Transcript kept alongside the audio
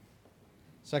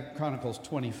2 Chronicles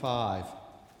 25.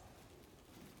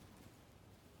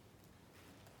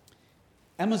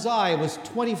 Amaziah was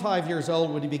 25 years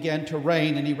old when he began to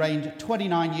reign, and he reigned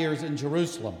 29 years in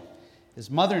Jerusalem. His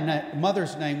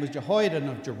mother's name was Jehoiada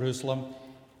of Jerusalem,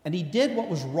 and he did what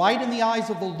was right in the eyes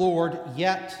of the Lord,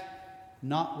 yet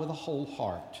not with a whole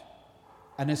heart.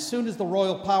 And as soon as the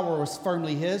royal power was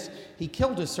firmly his, he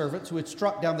killed his servants who had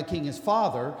struck down the king his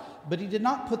father, but he did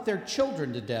not put their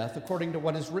children to death, according to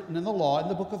what is written in the law in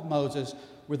the book of Moses,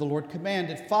 where the Lord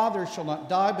commanded, "Fathers shall not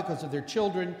die because of their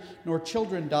children, nor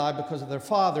children die because of their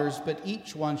fathers, but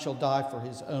each one shall die for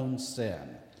his own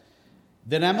sin."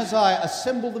 Then Amaziah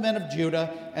assembled the men of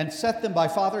Judah and set them by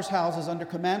fathers' houses under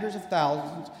commanders of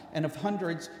thousands and of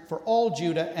hundreds for all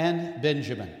Judah and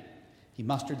Benjamin. He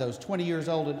mustered those 20 years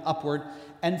old and upward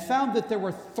and found that there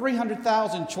were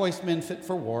 300,000 choice men fit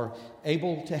for war,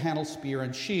 able to handle spear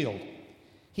and shield.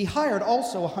 He hired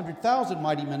also 100,000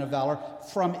 mighty men of valor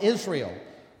from Israel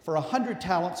for 100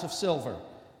 talents of silver.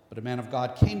 But a man of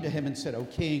God came to him and said, "O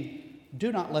king,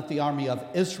 do not let the army of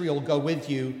Israel go with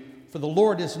you, for the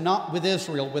Lord is not with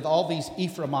Israel, with all these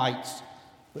Ephraimites.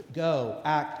 But go,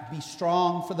 act, be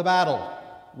strong for the battle.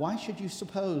 Why should you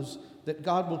suppose that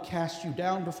God will cast you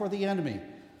down before the enemy?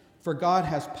 For God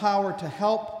has power to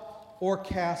help or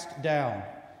cast down."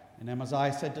 And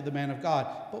Amaziah said to the man of God,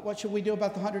 "But what shall we do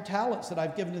about the 100 talents that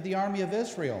I've given to the army of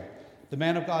Israel?" The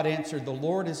man of God answered, "The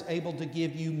Lord is able to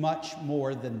give you much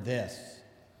more than this."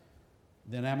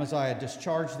 Then Amaziah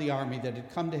discharged the army that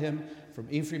had come to him from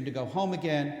Ephraim to go home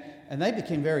again, and they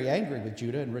became very angry with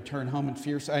Judah and returned home in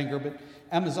fierce anger. But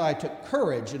Amaziah took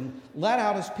courage and led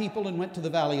out his people and went to the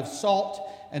valley of Salt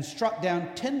and struck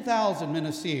down 10,000 men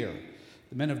of Seir.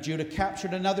 The men of Judah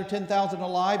captured another 10,000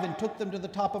 alive and took them to the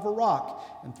top of a rock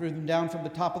and threw them down from the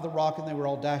top of the rock, and they were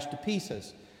all dashed to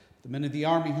pieces. The men of the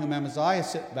army whom Amaziah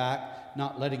sent back,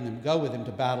 not letting them go with him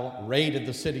to battle, raided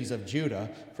the cities of Judah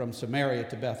from Samaria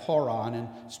to Beth Horon and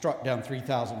struck down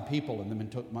 3,000 people in them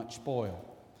and took much spoil.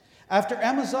 After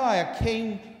Amaziah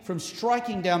came from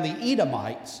striking down the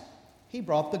Edomites, he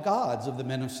brought the gods of the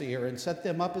men of Seir and set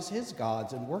them up as his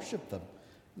gods and worshipped them,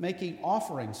 making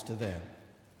offerings to them.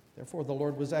 Therefore the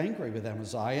Lord was angry with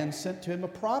Amaziah and sent to him a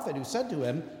prophet who said to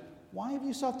him, "Why have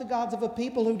you sought the gods of a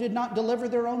people who did not deliver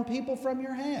their own people from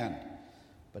your hand?"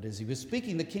 But as he was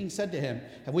speaking, the king said to him,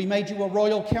 "Have we made you a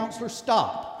royal counselor?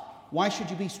 Stop. Why should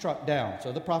you be struck down?"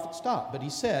 So the prophet stopped, but he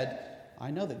said,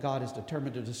 "I know that God is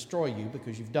determined to destroy you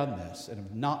because you've done this and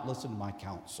have not listened to my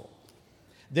counsel."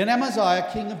 Then Amaziah,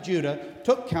 king of Judah,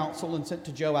 took counsel and sent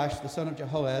to Joash, the son of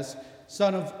Jehoaz,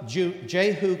 son of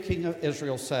Jehu, king of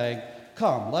Israel, saying,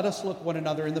 "Come, let us look one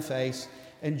another in the face."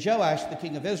 And Joash, the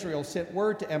king of Israel, sent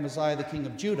word to Amaziah, the king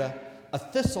of Judah, "A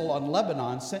thistle on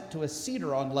Lebanon sent to a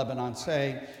cedar on Lebanon,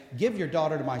 saying, 'Give your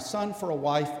daughter to my son for a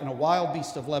wife.' And a wild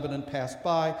beast of Lebanon passed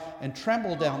by and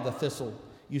trampled down the thistle.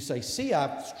 You say, 'See,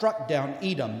 I've struck down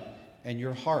Edom,' and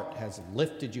your heart has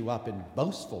lifted you up in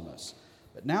boastfulness.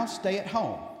 But now stay at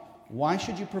home. Why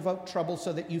should you provoke trouble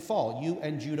so that you fall, you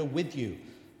and Judah with you?"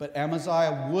 But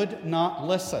Amaziah would not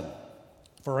listen,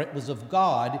 for it was of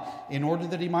God, in order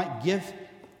that he might give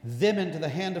them into the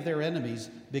hand of their enemies,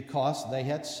 because they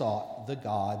had sought the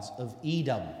gods of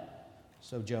Edom.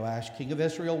 So Joash, king of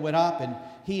Israel, went up, and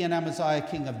he and Amaziah,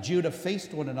 king of Judah,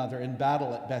 faced one another in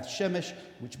battle at Beth Shemesh,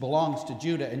 which belongs to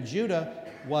Judah. And Judah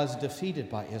was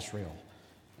defeated by Israel.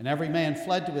 And every man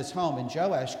fled to his home. And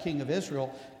Joash, king of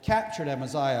Israel, captured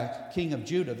Amaziah, king of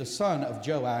Judah, the son of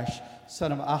Joash,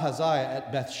 son of Ahaziah,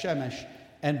 at Beth Shemesh,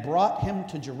 and brought him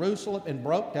to Jerusalem and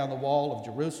broke down the wall of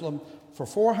Jerusalem for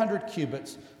 400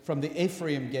 cubits from the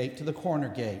Ephraim gate to the corner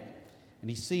gate. And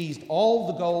he seized all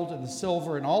the gold and the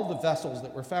silver and all the vessels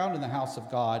that were found in the house of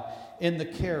God in the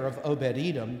care of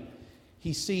Obed-Edom.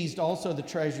 He seized also the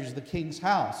treasures of the king's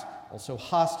house, also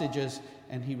hostages,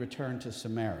 and he returned to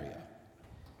Samaria.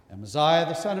 Amaziah,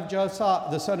 the son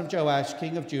of Joash,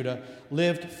 king of Judah,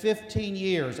 lived 15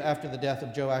 years after the death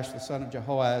of Joash, the son of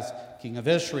Jehoaz, king of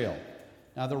Israel.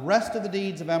 Now the rest of the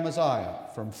deeds of Amaziah,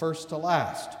 from first to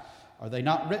last, are they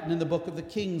not written in the book of the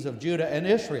kings of Judah and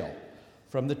Israel?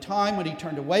 From the time when he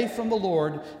turned away from the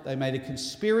Lord, they made a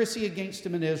conspiracy against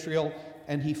him in Israel,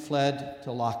 and he fled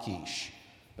to Lachish.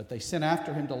 But they sent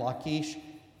after him to Lachish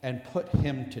and put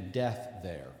him to death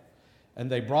there.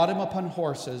 And they brought him upon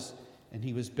horses, and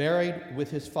he was buried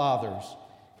with his fathers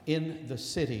in the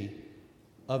city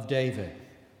of David.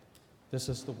 This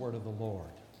is the word of the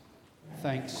Lord.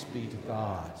 Thanks be to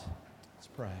God. Let's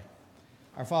pray.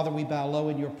 Our Father, we bow low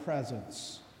in your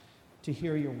presence to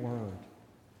hear your word.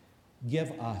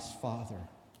 Give us, Father,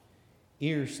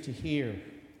 ears to hear,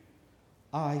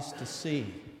 eyes to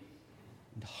see,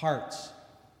 and hearts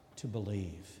to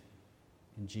believe.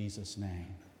 In Jesus'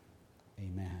 name,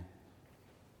 amen.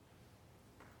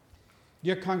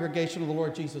 Dear congregation of the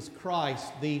Lord Jesus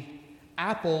Christ, the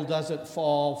apple doesn't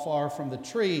fall far from the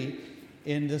tree.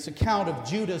 In this account of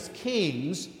Judah's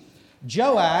kings,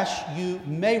 Joash, you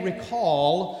may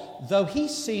recall, though he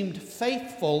seemed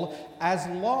faithful as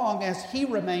long as he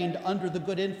remained under the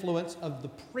good influence of the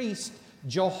priest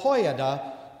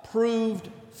Jehoiada, proved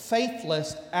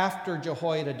faithless after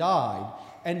Jehoiada died.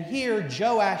 And here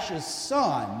Joash's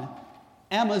son,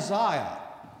 Amaziah,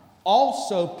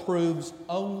 also proves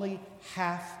only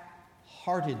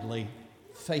half-heartedly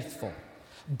faithful.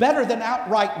 Better than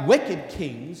outright wicked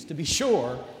kings, to be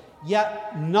sure,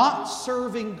 yet not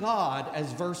serving God,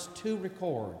 as verse 2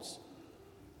 records,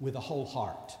 with a whole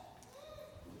heart.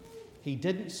 He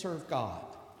didn't serve God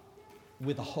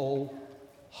with a whole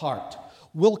heart.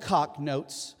 Wilcock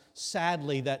notes,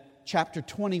 sadly, that chapter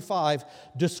 25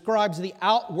 describes the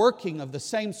outworking of the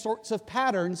same sorts of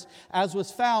patterns as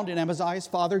was found in Amaziah's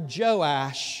father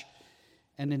Joash,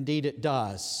 and indeed it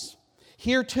does.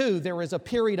 Here too, there is a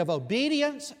period of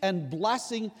obedience and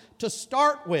blessing to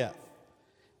start with,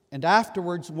 and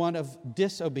afterwards one of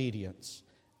disobedience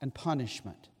and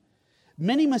punishment.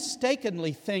 Many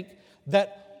mistakenly think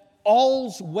that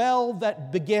all's well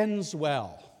that begins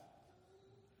well,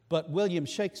 but William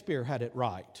Shakespeare had it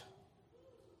right.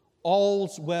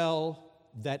 All's well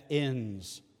that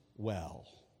ends well.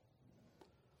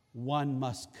 One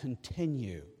must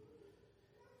continue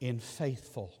in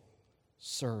faithful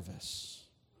service.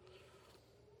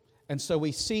 And so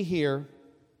we see here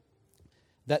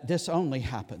that this only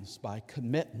happens by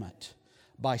commitment,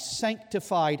 by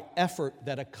sanctified effort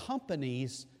that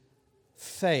accompanies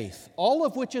faith, all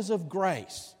of which is of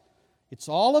grace. It's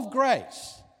all of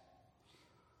grace.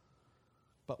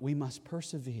 But we must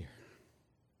persevere.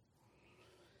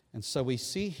 And so we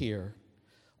see here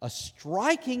a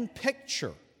striking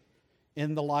picture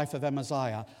in the life of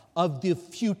Amaziah of the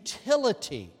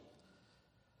futility,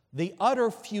 the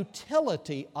utter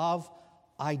futility of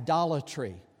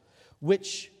idolatry,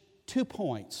 which, 2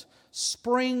 points,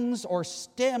 springs or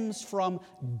stems from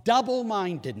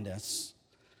double-mindedness.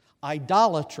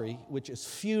 Idolatry, which is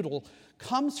futile,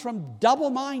 comes from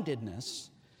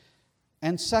double-mindedness,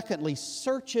 and secondly,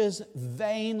 searches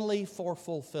vainly for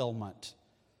fulfillment.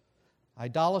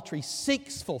 Idolatry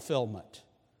seeks fulfillment,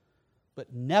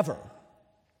 but never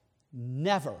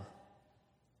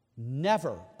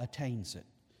attains it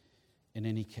in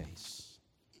any case.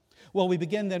 Well, we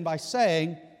begin then by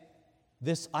saying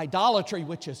this idolatry,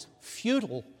 which is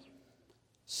futile,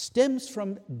 stems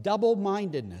from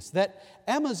double-mindedness. That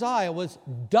Amaziah was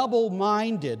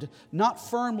double-minded, not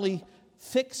firmly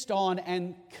fixed on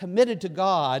and committed to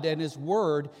God and His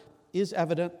Word, is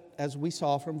evident as we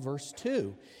saw from verse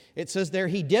 2. It says there,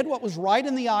 he did what was right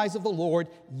in the eyes of the Lord,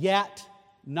 yet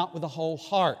not with a whole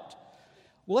heart.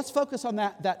 Well, let's focus on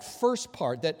that first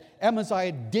part, that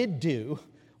Amaziah did do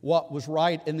what was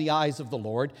right in the eyes of the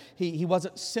Lord. He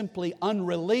wasn't simply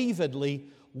unrelievedly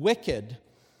wicked.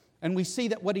 And we see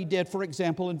that what he did, for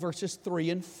example, in verses 3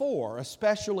 and 4,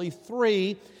 especially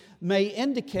 3, may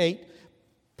indicate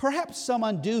perhaps some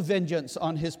undue vengeance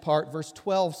on his part. Verse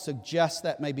 12 suggests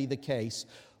that may be the case.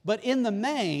 But in the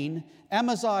main,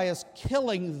 Amaziah's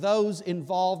killing those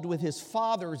involved with his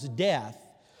father's death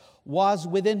was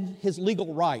within his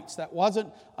legal rights. That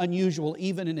wasn't unusual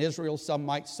even in Israel. Some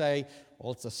might say,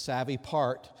 well, it's a savvy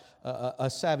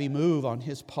move on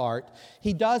his part.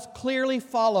 He does clearly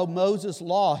follow Moses'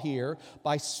 law here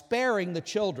by sparing the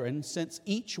children, since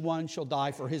each one shall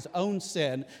die for his own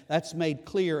sin. That's made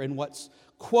clear in what's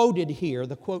quoted here.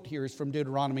 The quote here is from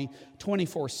Deuteronomy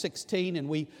 24:16, and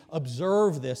we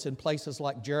observe this in places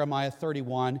like Jeremiah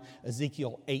 31,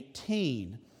 Ezekiel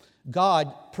 18.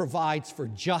 God provides for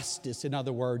justice, in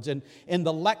other words, and in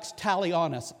the lex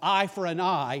talionis, eye for an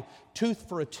eye, tooth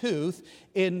for a tooth,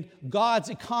 in God's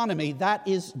economy, that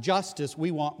is justice. We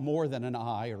want more than an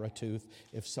eye or a tooth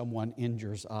if someone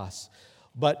injures us.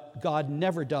 But God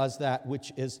never does that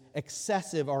which is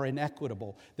excessive or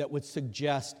inequitable, that would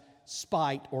suggest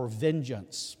spite or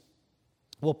vengeance.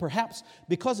 Well, perhaps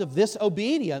because of this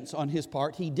obedience on his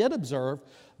part, he did observe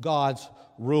God's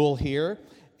rule here,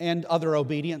 and other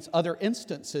obedience, other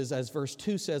instances, as verse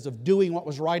 2 says, of doing what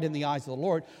was right in the eyes of the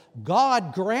Lord.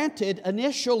 God granted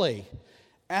initially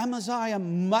Amaziah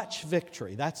much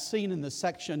victory. That's seen in the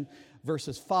section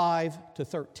verses 5 to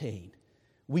 13.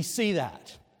 We see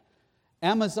that.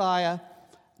 Amaziah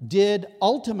did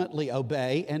ultimately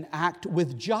obey and act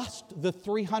with just the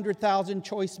 300,000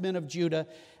 choice men of Judah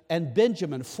and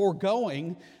Benjamin,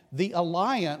 foregoing the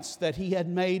alliance that he had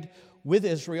made with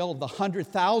Israel, the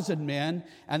 100,000 men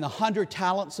and the 100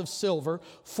 talents of silver,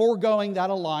 foregoing that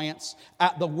alliance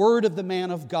at the word of the man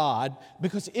of God,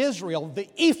 because Israel, the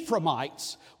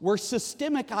Ephraimites, were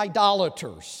systemic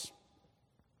idolaters.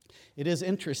 It is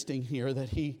interesting here that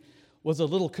he was a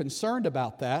little concerned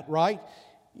about that, right?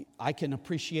 I can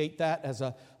appreciate that as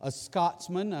a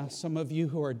Scotsman. Some of you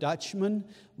who are Dutchmen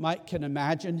can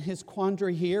imagine his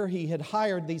quandary here. He had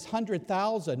hired these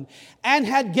 100,000 and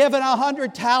had given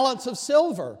 100 talents of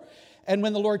silver. And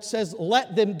when the Lord says,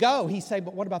 let them go, he said,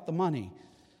 but what about the money?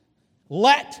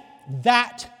 Let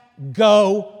that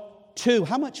go too.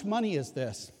 How much money is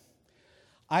this?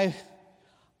 I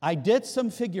did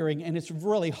some figuring, and it's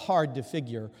really hard to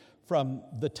figure from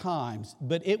the times,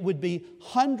 but it would be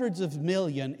hundreds of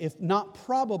million, if not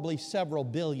probably several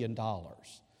 $billion.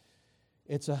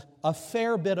 It's a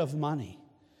fair bit of money.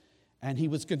 And he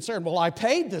was concerned, well, I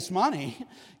paid this money.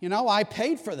 I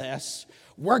paid for this.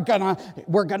 We're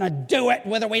gonna do it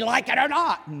whether we like it or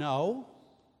not. No,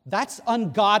 that's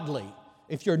ungodly.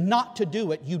 If you're not to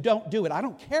do it, you don't do it. I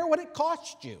don't care what it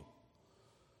costs you.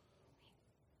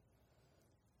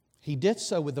 He did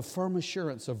so with the firm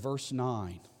assurance of verse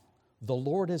 9. The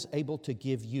Lord is able to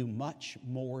give you much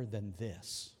more than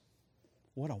this.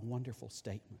 What a wonderful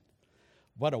statement.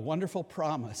 What a wonderful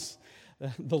promise.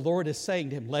 The Lord is saying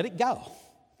to him, let it go.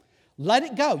 Let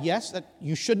it go. Yes, that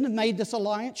you shouldn't have made this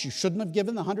alliance. You shouldn't have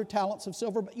given the 100 talents of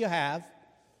silver, but you have.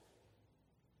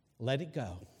 Let it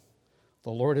go. The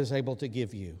Lord is able to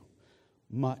give you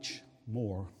much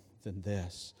more than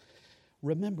this.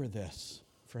 Remember this,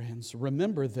 friends.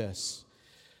 Remember this.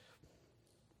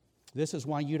 This is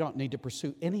why you don't need to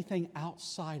pursue anything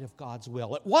outside of God's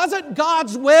will. It wasn't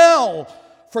God's will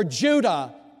for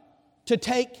Judah to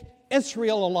take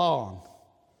Israel along.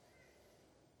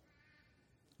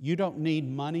 You don't need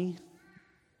money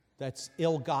that's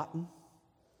ill-gotten.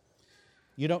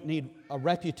 You don't need a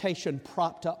reputation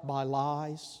propped up by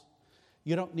lies.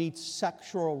 You don't need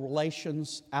sexual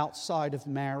relations outside of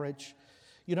marriage.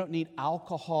 You don't need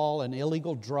alcohol and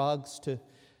illegal drugs to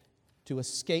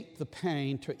escape the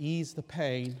pain, to ease the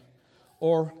pain,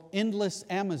 or endless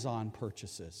Amazon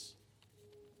purchases.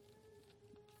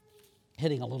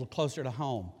 Hitting a little closer to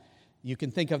home, you can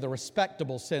think of the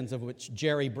respectable sins of which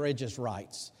Jerry Bridges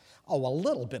writes. Oh, a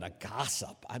little bit of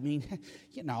gossip. I mean,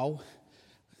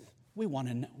 we want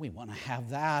to have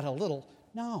that a little.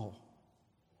 No.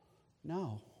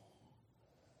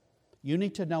 You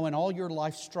need to know in all your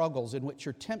life struggles in which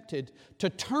you're tempted to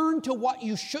turn to what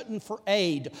you shouldn't for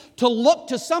aid, to look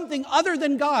to something other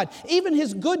than God, even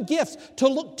His good gifts, to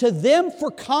look to them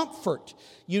for comfort.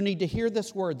 You need to hear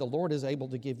this word, the Lord is able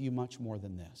to give you much more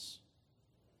than this.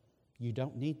 You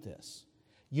don't need this.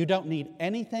 You don't need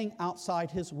anything outside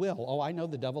His will. Oh, I know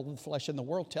the devil, the flesh, and the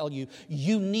world tell you,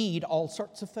 you need all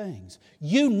sorts of things.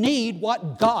 You need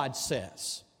what God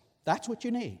says. That's what you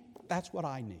need. That's what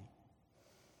I need.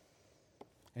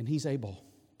 And He's able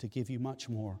to give you much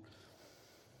more.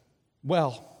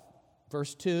 Well,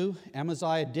 verse 2,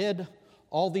 Amaziah did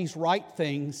all these right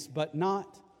things, but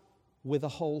not with a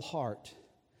whole heart.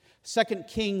 2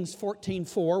 Kings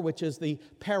 14:4, which is the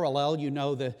parallel,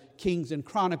 the Kings and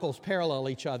Chronicles parallel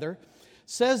each other,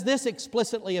 says this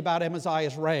explicitly about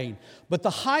Amaziah's reign. But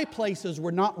the high places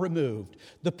were not removed.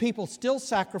 The people still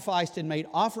sacrificed and made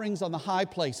offerings on the high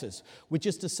places, which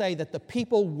is to say that the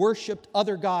people worshipped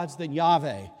other gods than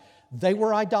Yahweh. They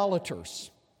were idolaters.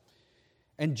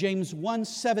 And James 1,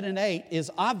 7 and 8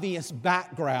 is obvious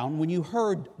background. When you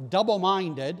heard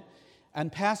double-minded, and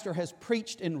Pastor has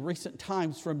preached in recent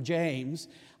times from James,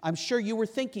 I'm sure you were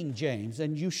thinking James,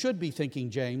 and you should be thinking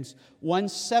James. 1,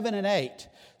 7 and 8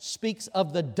 speaks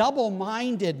of the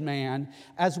double-minded man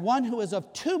as one who is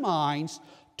of two minds,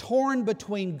 torn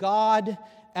between God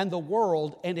and the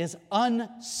world, and is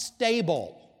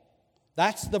unstable.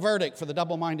 That's the verdict for the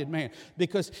double-minded man,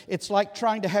 because it's like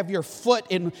trying to have your foot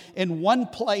in one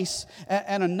place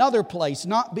and another place,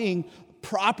 not being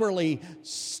properly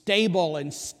stable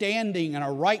and standing in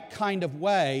a right kind of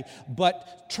way,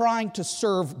 but trying to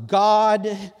serve God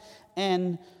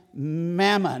and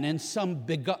mammon in some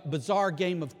bizarre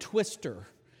game of Twister,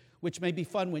 which may be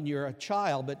fun when you're a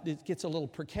child, but it gets a little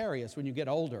precarious when you get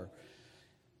older.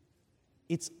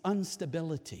 It's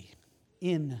instability,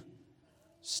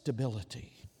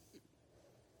 instability.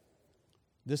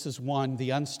 This is one,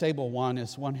 the unstable one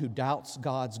is one who doubts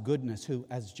God's goodness, who,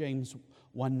 as James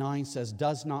 1:9 says,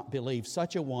 does not believe.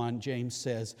 Such a one, James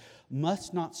says,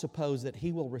 must not suppose that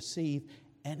he will receive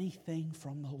anything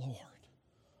from the Lord.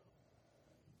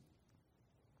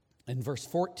 In verse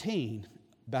 14,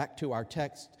 back to our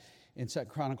text in 2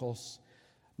 Chronicles,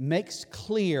 makes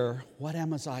clear what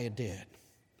Amaziah did.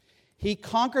 He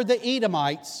conquered the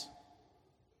Edomites,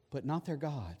 but not their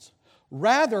gods.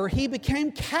 Rather, he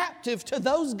became captive to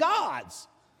those gods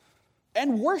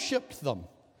and worshiped them.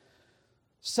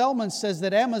 Selman says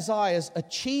that Amaziah's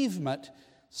achievement,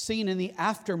 seen in the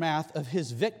aftermath of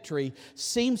his victory,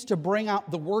 seems to bring out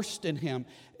the worst in him.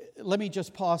 Let me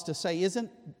just pause to say,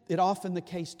 isn't it often the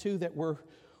case too that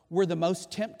we're the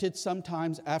most tempted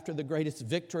sometimes after the greatest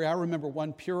victory? I remember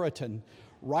one Puritan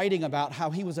writing about how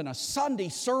he was in a Sunday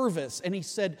service and he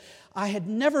said, I had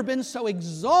never been so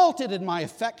exalted in my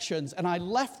affections, and I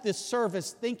left this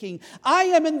service thinking, I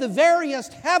am in the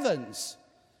veriest heavens.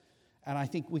 And I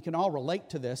think we can all relate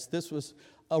to this. This was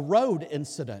a road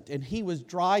incident, and he was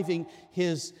driving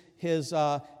he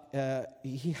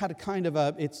had a kind of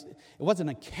it wasn't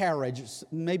a carriage,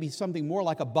 maybe something more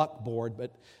like a buckboard,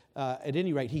 but at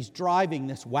any rate, he's driving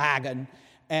this wagon,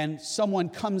 and someone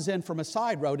comes in from a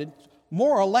side road and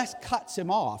more or less cuts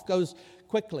him off, goes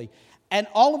quickly. And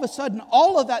all of a sudden,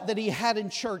 all of that he had in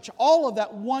church, all of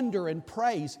that wonder and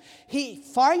praise, he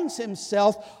finds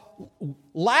himself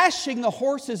lashing the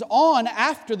horses on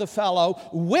after the fellow,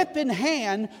 whip in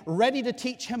hand, ready to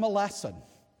teach him a lesson.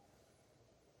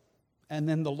 And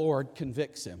then the Lord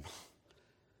convicts him.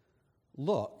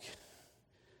 Look,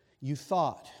 you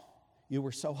thought you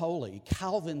were so holy.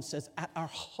 Calvin says, at our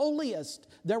holiest,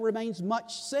 there remains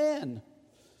much sin.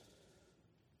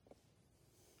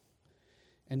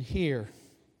 And here,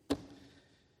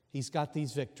 he's got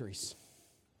these victories.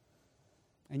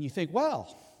 And you think,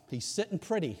 well, he's sitting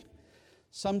pretty.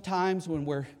 Sometimes when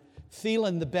we're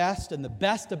feeling the best, and the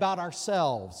best about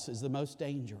ourselves is the most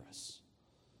dangerous.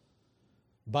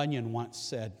 Bunyan once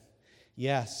said,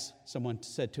 yes, someone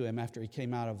said to him after he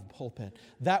came out of the pulpit,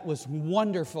 that was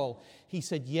wonderful. He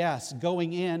said, yes,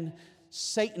 going in,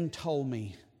 Satan told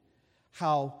me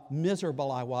how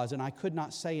miserable I was, and I could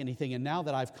not say anything. And now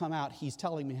that I've come out, he's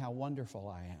telling me how wonderful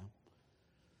I am.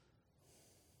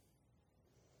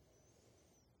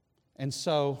 And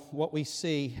so what we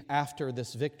see after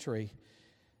this victory,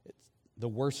 the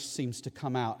worst seems to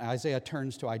come out. Isaiah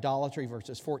turns to idolatry,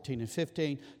 verses 14 and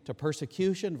 15, to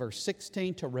persecution, verse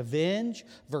 16, to revenge,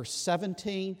 verse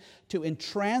 17, to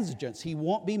intransigence. He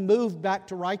won't be moved back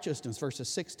to righteousness, verses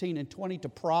 16 and 20, to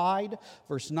pride,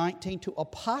 verse 19, to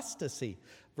apostasy,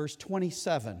 verse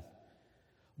 27.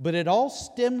 But it all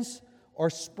stems or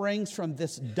springs from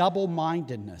this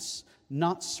double-mindedness,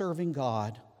 not serving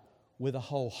God with a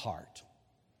whole heart.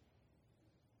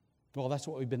 Well, that's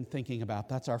what we've been thinking about.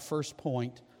 That's our first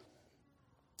point.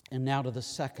 And now to the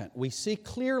second. We see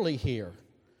clearly here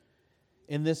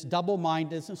in this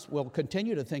double-mindedness we'll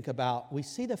continue to think about, we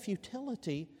see the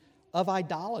futility of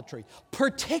idolatry,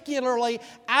 particularly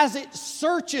as it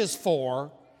searches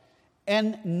for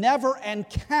and never and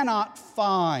cannot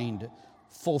find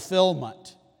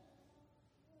fulfillment.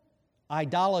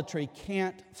 Idolatry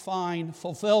can't find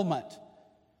fulfillment.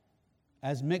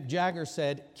 As Mick Jagger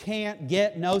said, can't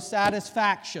get no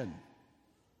satisfaction.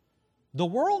 The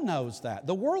world knows that.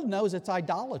 The world knows its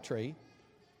idolatry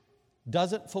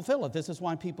doesn't fulfill it. This is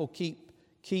why people keep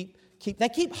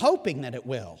hoping that it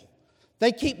will.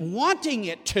 They keep wanting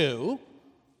it to,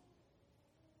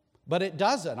 but it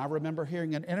doesn't. I remember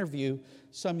hearing an interview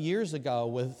some years ago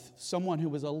with someone who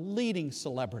was a leading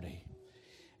celebrity.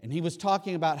 And he was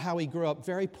talking about how he grew up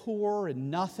very poor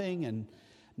and nothing, and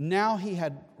now he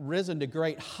had risen to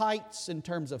great heights in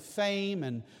terms of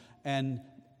fame and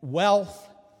wealth.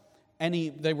 And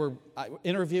they were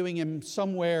interviewing him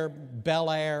somewhere, Bel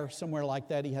Air, somewhere like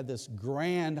that. He had this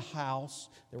grand house.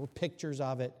 There were pictures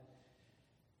of it.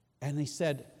 And they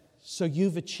said, so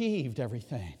you've achieved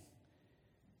everything.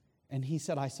 And he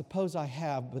said, I suppose I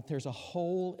have, but there's a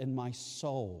hole in my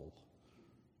soul.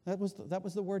 That was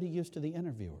the word he used to the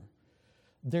interviewer.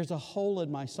 There's a hole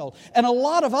in my soul. And a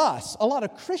lot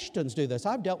of Christians do this.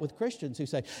 I've dealt with Christians who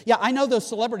say, yeah, I know those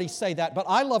celebrities say that, but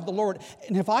I love the Lord.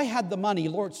 And if I had the money,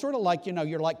 Lord, sort of like,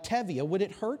 you're like Tevye. Would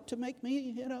it hurt to make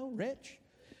me, rich?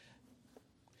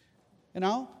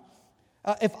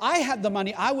 If I had the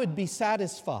money, I would be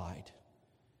satisfied.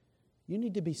 You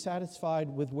need to be satisfied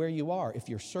with where you are. If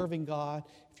you're serving God,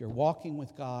 if you're walking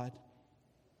with God.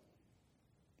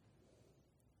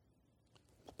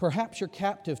 Perhaps you're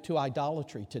captive to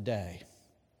idolatry today.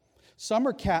 Some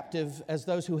are captive as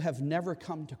those who have never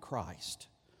come to Christ.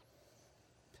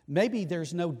 Maybe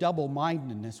there's no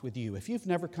double-mindedness with you. If you've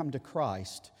never come to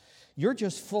Christ, you're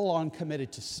just full-on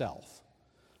committed to self,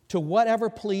 to whatever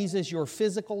pleases your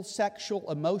physical, sexual,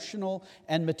 emotional,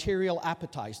 and material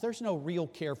appetites. There's no real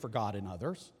care for God and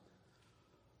others.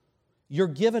 You're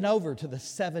given over to the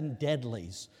 7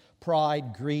 deadlies: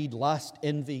 pride, greed, lust,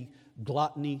 envy,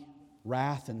 gluttony,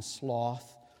 wrath, and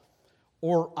sloth.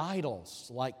 or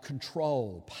idols like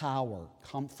control, power,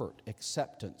 comfort,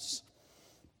 acceptance.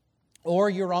 Or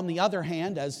you're on the other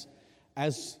hand,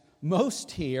 as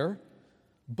most here,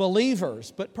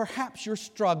 believers, but perhaps you're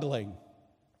struggling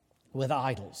with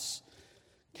idols.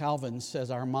 Calvin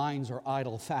says our minds are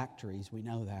idol factories, we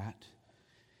know that.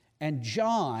 And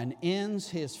John ends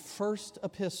his first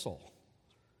epistle.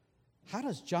 How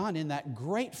does John end that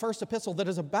great first epistle that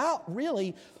is about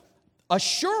really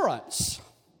assurance?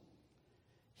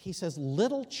 He says,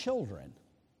 little children,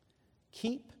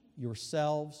 keep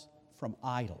yourselves from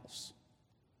idols.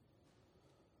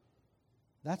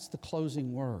 That's the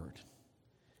closing word.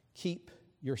 Keep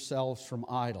yourselves from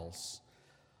idols.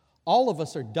 All of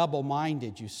us are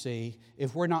double-minded, you see,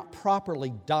 if we're not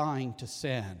properly dying to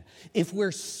sin. If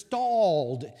we're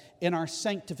stalled in our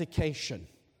sanctification.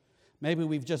 Maybe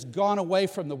we've just gone away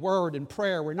from the Word and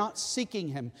prayer. We're not seeking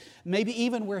Him. Maybe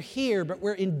even we're here, but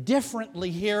we're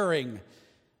indifferently hearing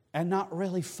and not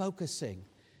really focusing,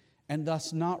 and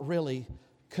thus not really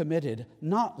committed,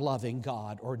 not loving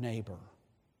God or neighbor.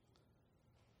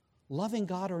 Loving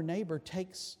God or neighbor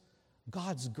takes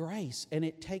God's grace, and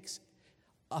it takes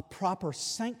a proper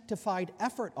sanctified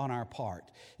effort on our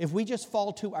part. If we just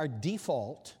fall to our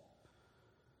default,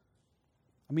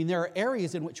 there are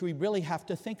areas in which we really have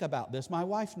to think about this. My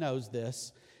wife knows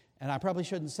this, and I probably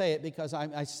shouldn't say it because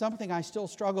it's something I still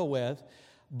struggle with,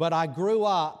 but I grew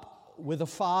up with a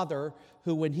father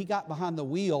who, when he got behind the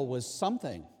wheel, was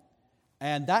something.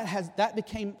 And that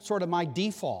became sort of my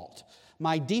default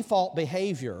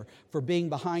behavior for being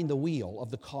behind the wheel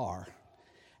of the car.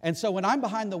 And so when I'm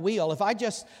behind the wheel, if I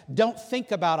just don't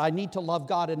think about I need to love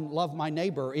God and love my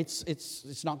neighbor,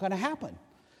 it's not going to happen.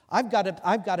 I've got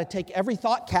to take every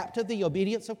thought captive to the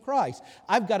obedience of Christ.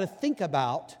 I've got to think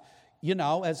about,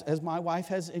 as my wife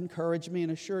has encouraged me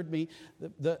and assured me,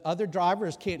 the other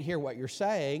drivers can't hear what you're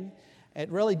saying. It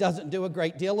really doesn't do a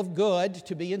great deal of good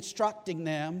to be instructing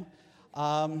them.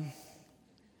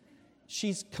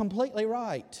 She's completely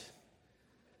right.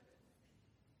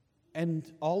 And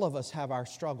all of us have our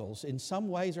struggles in some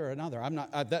ways or another.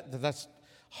 That's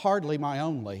hardly my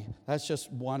only. That's just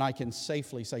one I can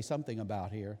safely say something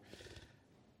about here.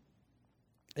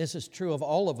 This is true of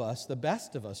all of us, the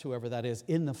best of us, whoever that is,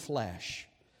 in the flesh.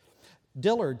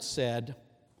 Dillard said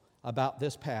about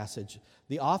this passage,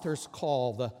 the author's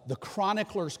call, the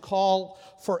chronicler's call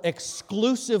for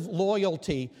exclusive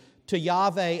loyalty to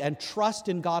Yahweh and trust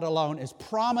in God alone is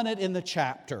prominent in the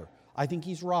chapter. I think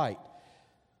he's right.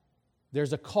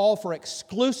 There's a call for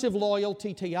exclusive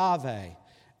loyalty to Yahweh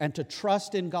and to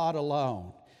trust in God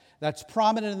alone. That's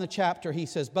prominent in the chapter, he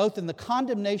says, both in the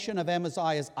condemnation of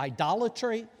Amaziah's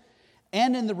idolatry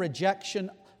and in the rejection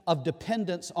of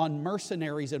dependence on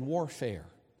mercenaries and warfare.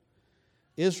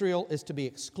 Israel is to be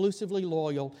exclusively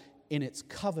loyal in its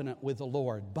covenant with the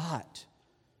Lord. But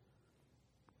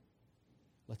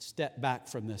let's step back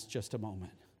from this just a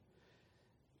moment.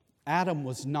 Adam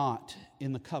was not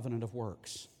in the covenant of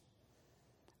works.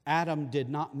 Adam did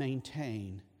not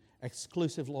maintain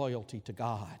exclusive loyalty to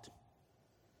God.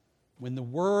 When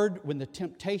the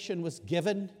temptation was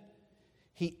given,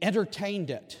 he entertained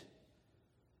it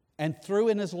and threw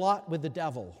in his lot with the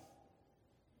devil.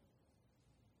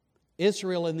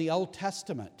 Israel in the Old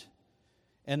Testament,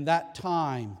 in that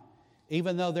time,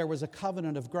 even though there was a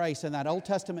covenant of grace in that Old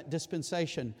Testament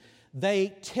dispensation,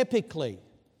 they typically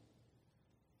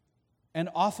and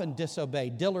often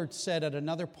disobeyed. Dillard said at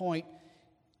another point,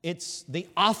 it's the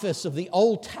office of the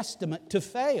Old Testament to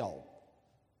fail.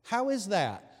 How is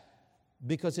that?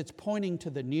 Because it's pointing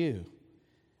to the new.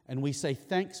 And we say,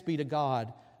 thanks be to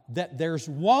God that there's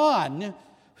one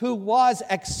who was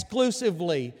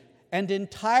exclusively and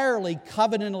entirely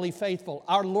covenantally faithful,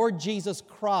 our Lord Jesus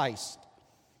Christ.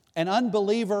 An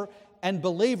unbeliever and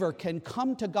believer can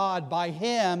come to God by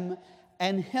Him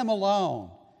and Him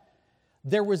alone.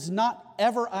 There was not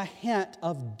ever a hint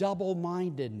of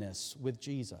double-mindedness with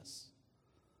Jesus.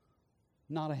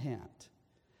 Not a hint.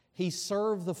 He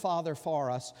served the Father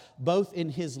for us, both in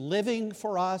His living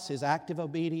for us, His active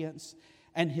obedience,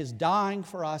 and His dying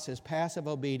for us, His passive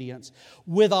obedience,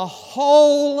 with a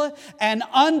whole and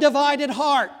undivided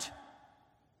heart.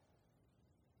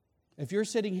 If you're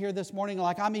sitting here this morning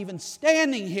like I'm even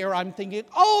standing here, I'm thinking,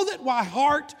 oh, that my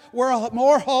heart were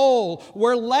more whole,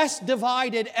 were less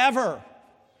divided ever.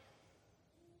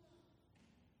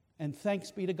 And thanks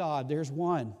be to God, there's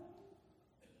one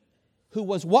who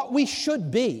was what we should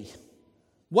be,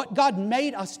 what God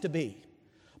made us to be.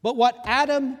 But what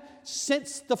Adam,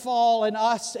 since the fall, and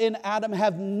us in Adam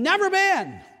have never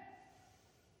been,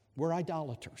 we're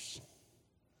idolaters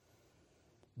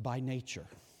by nature,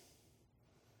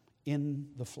 in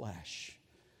the flesh.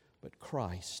 But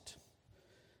Christ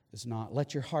is not.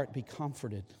 Let your heart be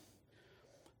comforted.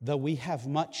 Though we have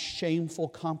much shameful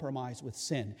compromise with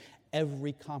sin,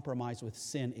 every compromise with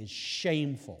sin is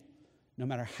shameful, no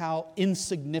matter how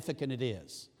insignificant it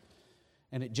is.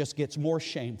 And it just gets more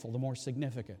shameful the more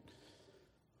significant.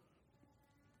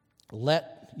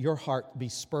 Let your heart be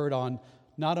spurred on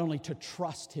not only to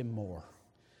trust Him more,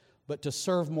 but to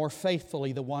serve more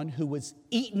faithfully the one who was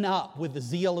eaten up with the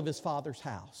zeal of his Father's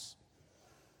house.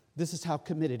 This is how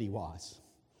committed he was.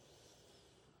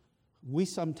 We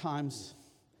sometimes,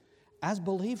 as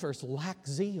believers, lack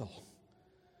zeal.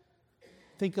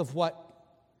 Think of what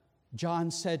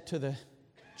John said to the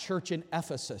church in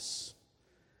Ephesus.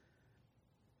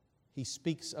 He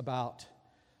speaks about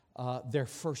their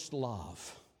first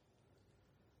love.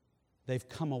 They've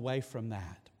come away from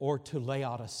that. Or to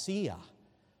Laodicea.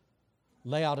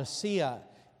 Laodicea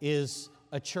is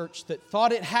a church that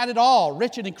thought it had it all,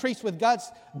 rich and increased with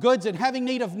goods and having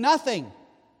need of nothing.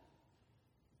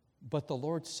 But the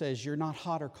Lord says, you're not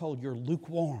hot or cold, you're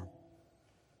lukewarm.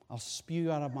 I'll spew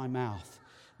you out of my mouth.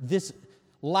 This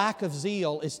lack of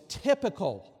zeal is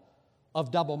typical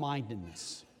of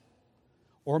double-mindedness.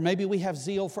 Or maybe we have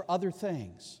zeal for other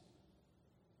things.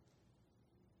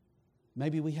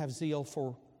 Maybe we have zeal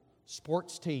for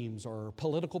sports teams or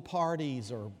political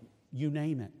parties or you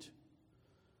name it.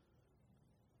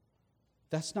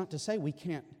 That's not to say we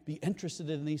can't be interested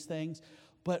in these things,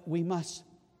 but we must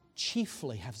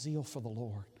chiefly have zeal for the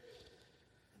Lord.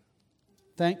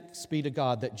 Thanks be to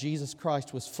God that Jesus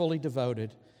Christ was fully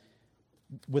devoted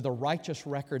with a righteous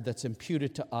record that's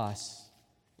imputed to us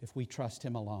if we trust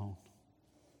Him alone.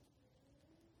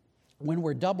 When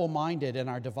we're double-minded in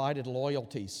our divided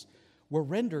loyalties, we're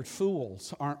rendered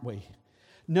fools, aren't we?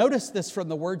 Notice this from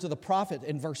the words of the prophet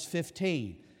in verse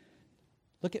 15.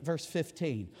 Look at verse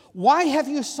 15. Why have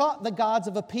you sought the gods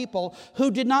of a people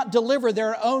who did not deliver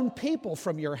their own people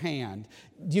from your hand?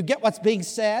 Do you get what's being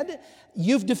said?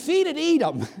 You've defeated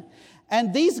Edom,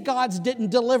 and these gods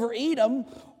didn't deliver Edom.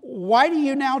 Why do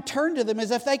you now turn to them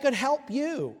as if they could help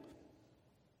you?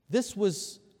 This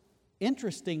was,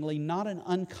 interestingly, not an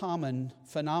uncommon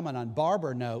phenomenon.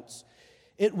 Barber notes,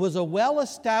 it was a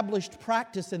well-established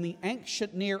practice in the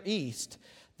ancient Near East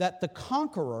that the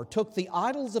conqueror took the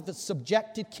idols of a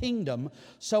subjected kingdom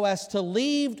so as to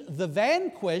leave the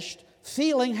vanquished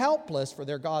feeling helpless, for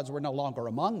their gods were no longer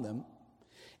among them.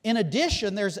 In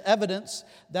addition, there's evidence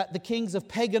that the kings of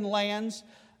pagan lands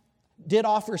did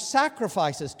offer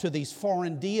sacrifices to these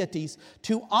foreign deities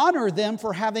to honor them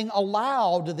for having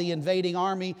allowed the invading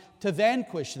army to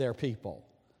vanquish their people.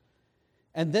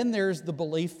 And then there's the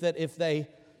belief that if they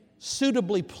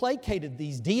suitably placated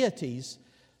these deities,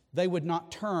 they would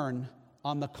not turn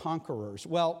on the conquerors.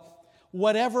 Well,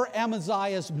 whatever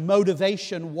Amaziah's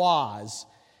motivation was,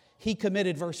 he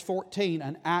committed, verse 14,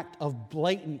 an act of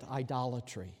blatant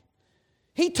idolatry.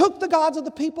 He took the gods of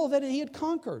the people that he had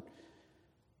conquered.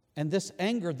 And this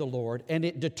angered the Lord, and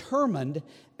it determined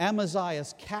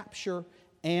Amaziah's capture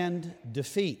and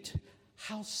defeat.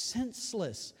 How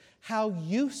senseless, how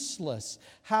useless,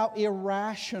 how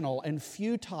irrational and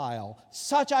futile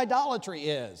such idolatry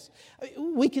is.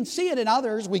 We can see it in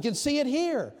others. We can see it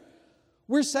here.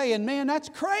 We're saying, man, that's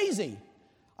crazy.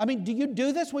 I mean, do you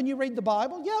do this when you read the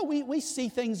Bible? Yeah, we see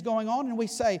things going on and we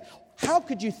say, how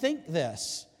could you think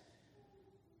this?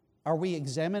 Are we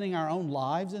examining our own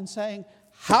lives and saying,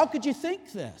 how could you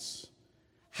think this?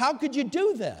 How could you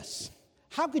do this?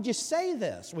 How could you say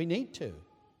this? We need to.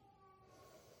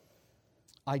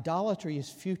 Idolatry is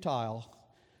futile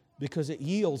because it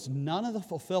yields none of the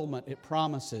fulfillment it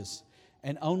promises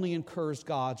and only incurs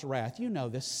God's wrath. You know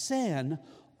this. Sin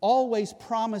always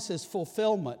promises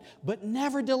fulfillment but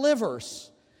never delivers.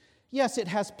 Yes, it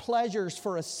has pleasures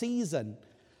for a season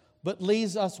but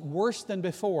leaves us worse than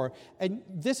before. And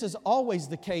this is always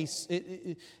the case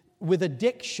with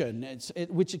addiction,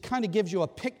 which it kind of gives you a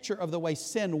picture of the way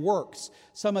sin works.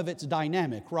 Some of it's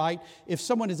dynamic, right? If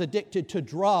someone is addicted to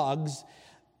drugs,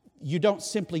 you don't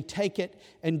simply take it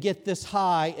and get this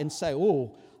high and say,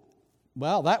 oh,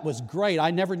 well, that was great.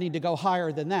 I never need to go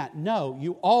higher than that. No,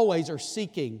 you always are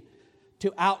seeking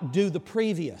to outdo the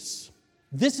previous.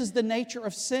 This is the nature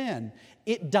of sin.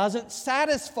 It doesn't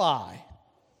satisfy.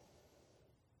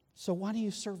 So why do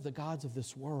you serve the gods of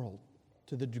this world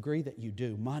to the degree that you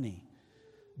do? Money,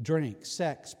 drink,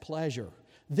 sex, pleasure.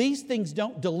 These things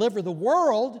don't deliver the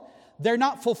world. They're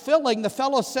not fulfilling. The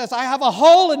fellow says, I have a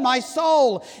hole in my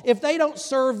soul. If they don't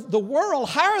serve the world,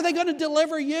 how are they going to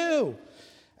deliver you?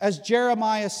 As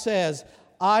Jeremiah says,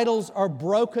 idols are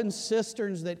broken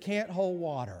cisterns that can't hold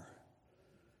water.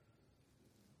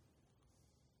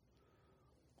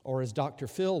 Or as Dr.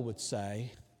 Phil would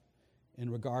say, in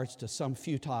regards to some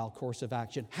futile course of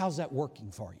action. How's that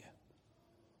working for you?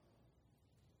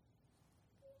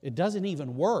 It doesn't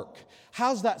even work.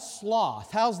 How's that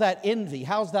sloth? How's that envy?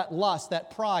 How's that lust,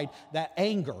 that pride, that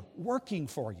anger working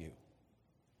for you?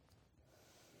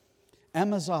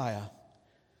 Amaziah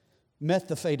met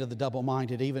the fate of the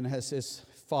double-minded, even as his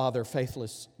father,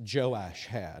 faithless Joash,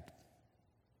 had.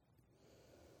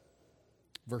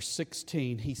 Verse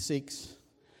 16, he seeks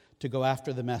to go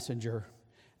after the messenger.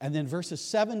 And then verses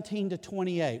 17 to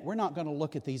 28, we're not going to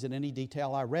look at these in any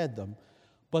detail. I read them.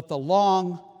 But the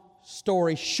long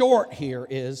story short here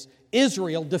is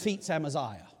Israel defeats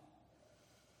Amaziah.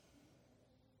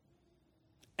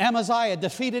 Amaziah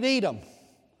defeated Edom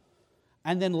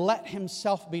and then let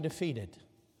himself be defeated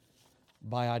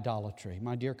by idolatry.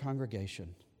 My dear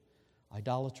congregation,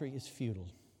 idolatry is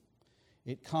futile.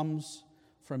 It comes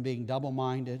from being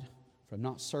double-minded, from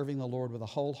not serving the Lord with a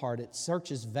whole heart. It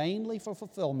searches vainly for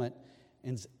fulfillment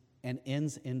and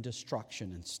ends in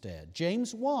destruction instead.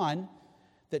 James 1,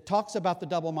 that talks about the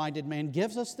double-minded man,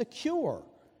 gives us the cure.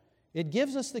 It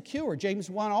gives us the cure. James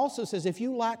 1 also says, if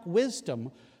you lack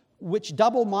wisdom, which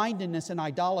double-mindedness and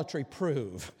idolatry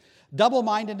prove.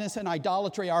 Double-mindedness and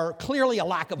idolatry are clearly a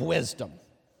lack of wisdom.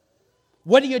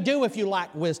 What do you do if you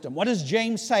lack wisdom? What does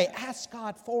James say? Ask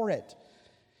God for it.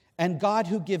 And God,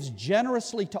 who gives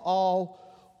generously to all,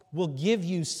 will give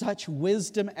you such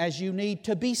wisdom as you need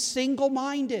to be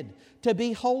single-minded, to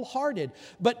be wholehearted.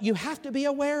 But you have to be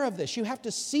aware of this. You have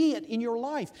to see it in your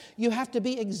life. You have to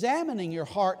be examining your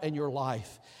heart and your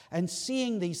life and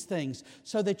seeing these things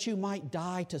so that you might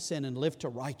die to sin and live to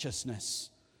righteousness.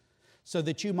 So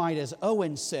that you might, as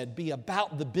Owen said, be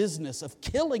about the business of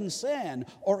killing sin,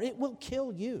 or it will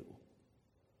kill you.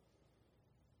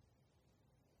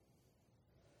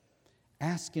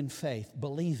 Ask in faith,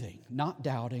 believing, not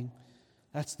doubting.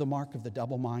 That's the mark of the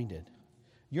double-minded.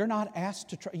 You're not asked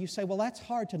to try. You say, well, that's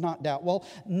hard to not doubt. Well,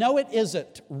 no, it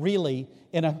isn't really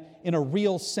in a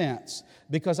real sense,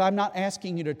 because I'm not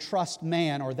asking you to trust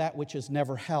man or that which has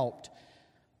never helped.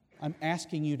 I'm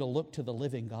asking you to look to the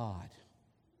living God.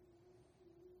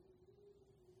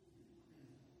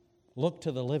 Look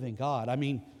to the living God. I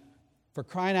mean, for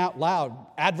crying out loud,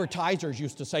 advertisers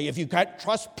used to say, if you can't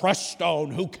trust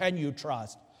Prestone, who can you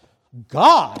trust?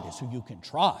 God is who you can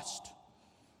trust.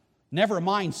 Never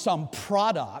mind some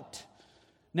product.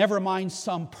 Never mind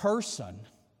some person.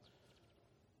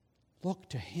 Look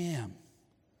to Him.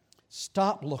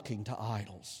 Stop looking to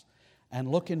idols and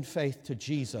look in faith to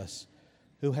Jesus,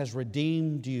 who has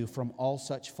redeemed you from all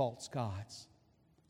such false gods.